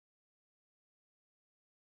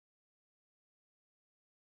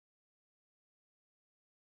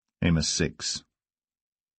Amos 6.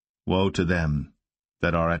 Woe to them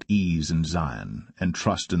that are at ease in Zion, and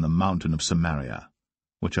trust in the mountain of Samaria,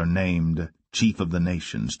 which are named chief of the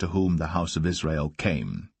nations, to whom the house of Israel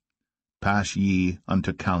came. Pass ye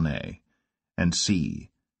unto Calne, and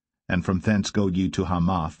see, and from thence go ye to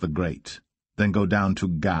Hamath the great, then go down to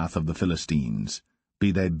Gath of the Philistines.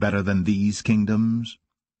 Be they better than these kingdoms?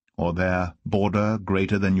 Or their border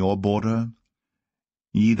greater than your border?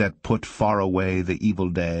 Ye that put far away the evil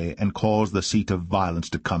day, and cause the seat of violence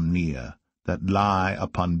to come near, that lie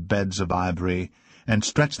upon beds of ivory, and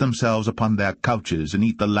stretch themselves upon their couches, and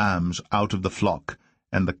eat the lambs out of the flock,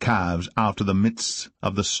 and the calves out of the midst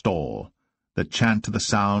of the stall, that chant to the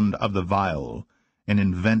sound of the viol, and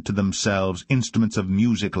invent to themselves instruments of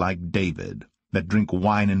music like David, that drink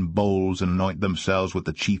wine in bowls, and anoint themselves with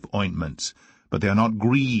the chief ointments, but they are not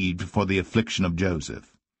grieved for the affliction of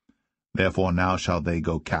Joseph. Therefore now shall they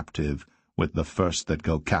go captive with the first that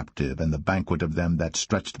go captive, and the banquet of them that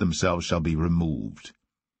stretched themselves shall be removed.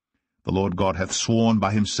 The Lord God hath sworn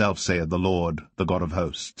by himself, saith the Lord, the God of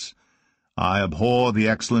hosts, I abhor the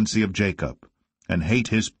excellency of Jacob, and hate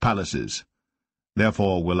his palaces.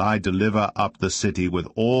 Therefore will I deliver up the city with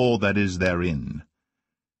all that is therein.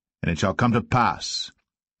 And it shall come to pass,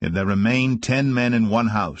 if there remain 10 men in one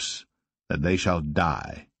house, that they shall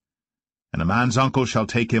die. And a man's uncle shall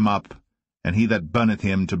take him up, and he that burneth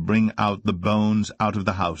him, to bring out the bones out of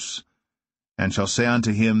the house, and shall say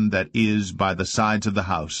unto him that is by the sides of the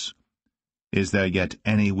house, Is there yet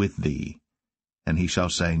any with thee? And he shall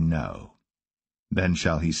say, No. Then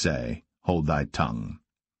shall he say, Hold thy tongue,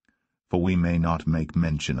 for we may not make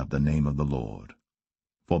mention of the name of the Lord.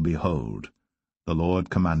 For behold, the Lord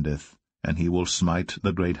commandeth, and he will smite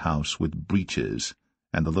the great house with breaches,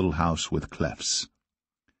 and the little house with clefts.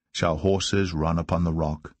 Shall horses run upon the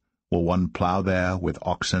rock? Will one plow there with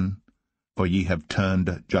oxen? For ye have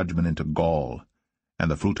turned judgment into gall, and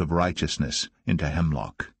the fruit of righteousness into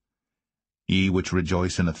hemlock. Ye which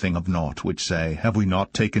rejoice in a thing of naught, which say, Have we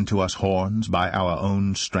not taken to us horns by our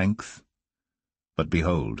own strength? But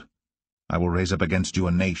behold, I will raise up against you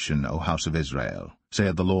a nation, O house of Israel,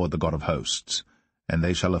 saith the Lord the God of hosts, and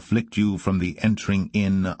they shall afflict you from the entering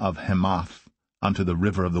in of Hamath unto the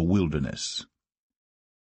river of the wilderness.